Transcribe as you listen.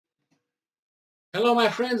Hello, my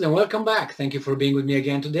friends, and welcome back. Thank you for being with me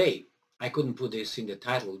again today. I couldn't put this in the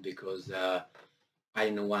title because I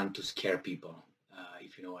didn't want to scare people,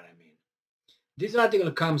 if you know what I mean. This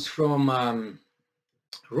article comes from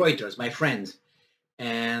Reuters, my friends,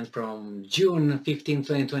 and from June 15,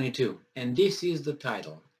 2022. And this is the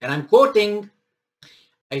title. And I'm quoting,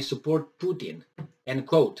 I support Putin. End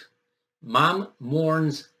quote. Mom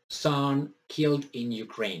mourns son killed in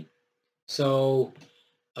Ukraine. So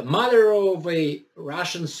a mother of a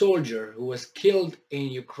Russian soldier who was killed in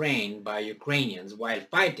Ukraine by Ukrainians while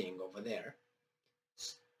fighting over there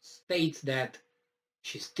states that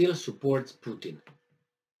she still supports Putin.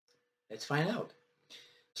 Let's find out.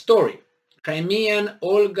 Story. Crimean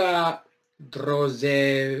Olga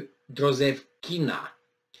Drozevkina.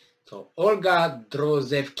 So Olga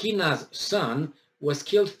Drozevkina's son was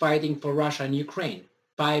killed fighting for Russia and Ukraine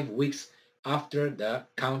 5 weeks after the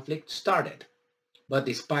conflict started. But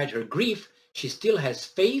despite her grief, she still has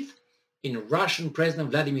faith in Russian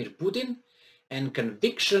President Vladimir Putin and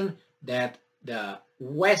conviction that the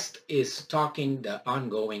West is stalking the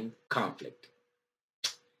ongoing conflict.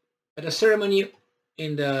 At a ceremony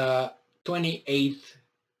in the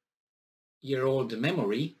 28-year-old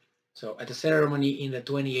memory, at a ceremony in the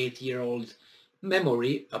 28-year-old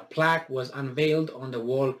memory, a plaque was unveiled on the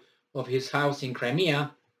wall of his house in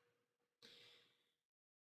Crimea.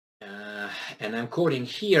 And I'm quoting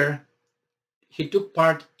here, he took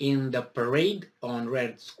part in the parade on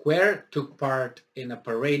Red Square, took part in a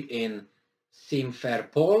parade in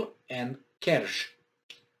Simferopol and Kerch.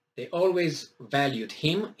 They always valued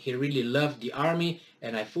him. He really loved the army,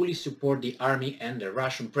 and I fully support the army and the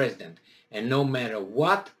Russian president. And no matter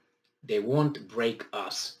what, they won't break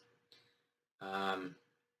us.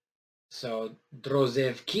 So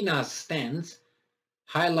Drozevkina's stance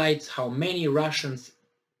highlights how many Russians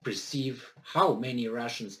perceive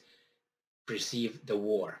the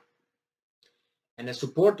war, and the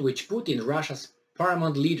support which Putin, Russia's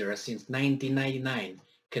paramount leader since 1999,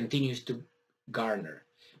 continues to garner.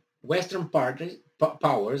 Western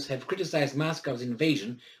powers have criticized Moscow's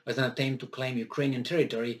invasion as an attempt to claim Ukrainian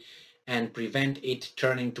territory and prevent it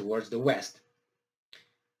turning towards the West.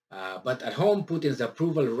 But at home, Putin's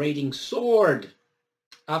approval rating soared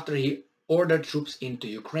after he ordered troops into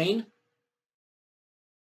Ukraine,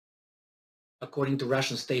 according to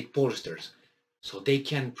Russian state pollsters, so they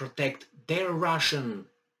can protect their Russian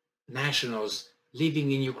nationals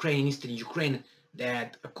living in Ukraine, eastern Ukraine,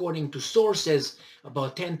 that according to sources,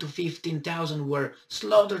 about 10 to 15,000 were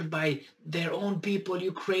slaughtered by their own people,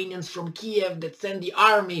 Ukrainians from Kiev, that sent the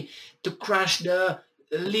army to crush the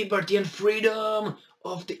liberty and freedom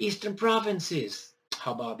of the eastern provinces.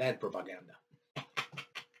 How about that propaganda?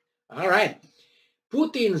 All right.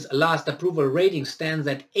 Putin's last approval rating stands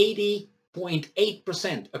at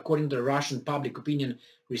 80.8%, according to the Russian Public Opinion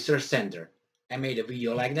Research Center. I made a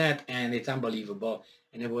video like that, and it's unbelievable.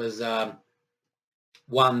 And it was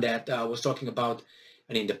one that was talking about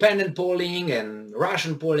an independent polling and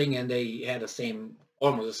Russian polling, and they had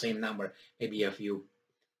almost the same number. Maybe a few,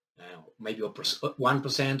 maybe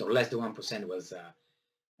 1% or less than 1%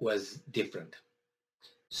 was different.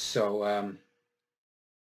 So,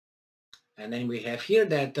 and then we have here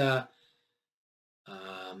that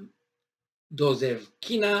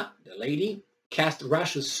Drozevkina, the lady, cast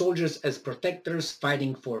Russia's soldiers as protectors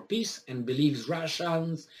fighting for peace and believes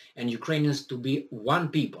Russians and Ukrainians to be one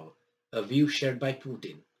people, a view shared by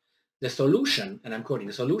Putin. The solution, and I'm quoting,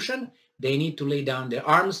 the solution, they need to lay down their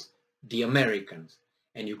arms, the Americans,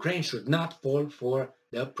 and Ukraine should not fall for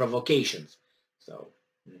the provocations. So,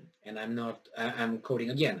 and I'm quoting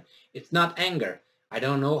again, it's not anger. I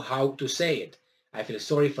don't know how to say it. I feel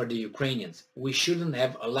sorry for the Ukrainians. We shouldn't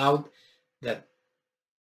have allowed the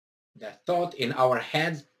thought in our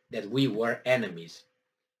heads that we were enemies.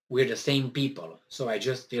 We're the same people, so I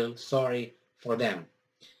just feel sorry for them.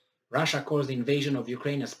 Russia calls the invasion of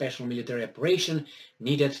Ukraine a special military operation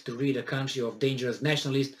needed to rid the country of dangerous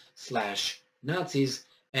nationalists/Nazis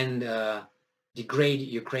and degrade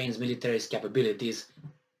Ukraine's military capabilities,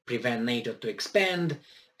 prevent NATO to expand,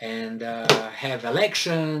 and have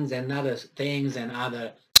elections and other things and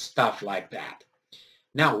other stuff like that.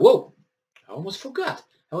 Now, whoa, I almost forgot.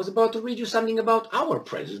 I was about to read you something about our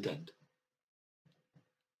president.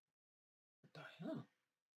 What the hell?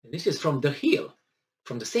 This is from The Hill,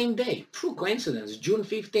 from the same day. True coincidence, June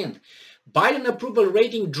 15th. Biden approval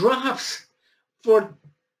rating drops for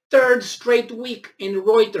third straight week in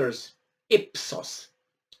Reuters, Ipsos.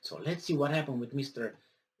 So let's see what happened with Mr.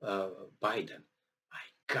 Biden. My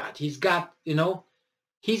God, he's got to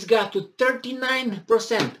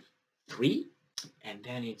 39%. 3, and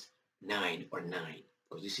then it's 9 or 9.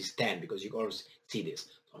 because this is 10, because you always see this.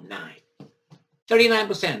 So 9.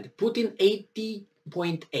 39%. Putin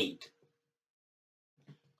 80.8.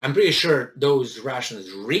 I'm pretty sure those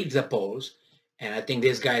Russians rigged the polls, and I think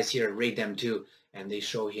these guys here rigged them too, and they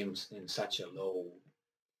show him in such a low,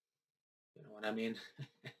 you know what I mean?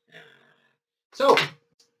 So,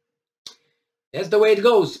 that's the way it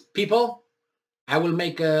goes, people. I will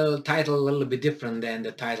make a title a little bit different than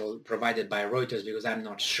the title provided by Reuters, because I'm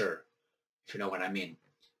not sure, if you know what I mean.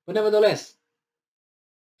 But nevertheless,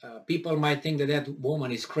 people might think that that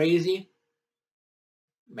woman is crazy.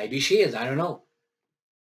 Maybe she is, I don't know.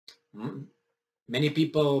 Many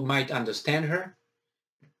people might understand her.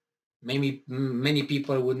 Maybe many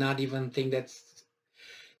people would not even think that's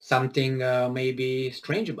something maybe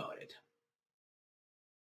strange about it.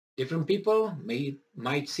 Different people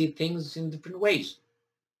might see things in different ways,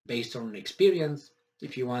 based on experience,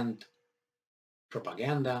 if you want,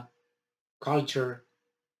 propaganda, culture,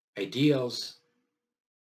 ideals,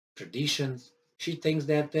 traditions. She thinks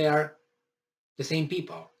that they are the same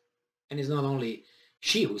people. And it's not only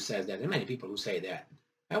she who says that, there are many people who say that.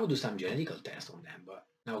 I will do some genetical test on them, but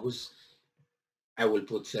now I will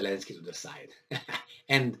put Zelensky to the side.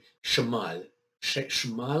 And Shmuel,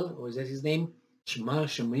 or is that his name?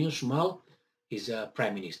 Shmuel is a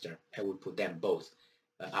prime minister. I will put them both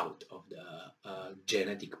out of the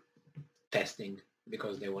genetic testing,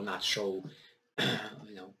 because they will not show,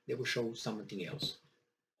 you know, they will show something else,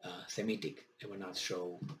 Semitic. They will not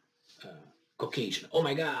show Caucasian. Oh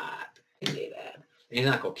my God, I say that. It's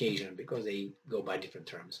not Caucasian, because they go by different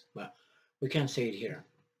terms, but we can't say it here.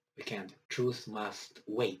 We can't. Truth must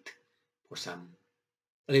wait for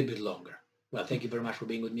a little bit longer. Well, thank you very much for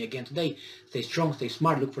being with me again today. Stay strong, stay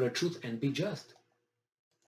smart, look for the truth, and be just.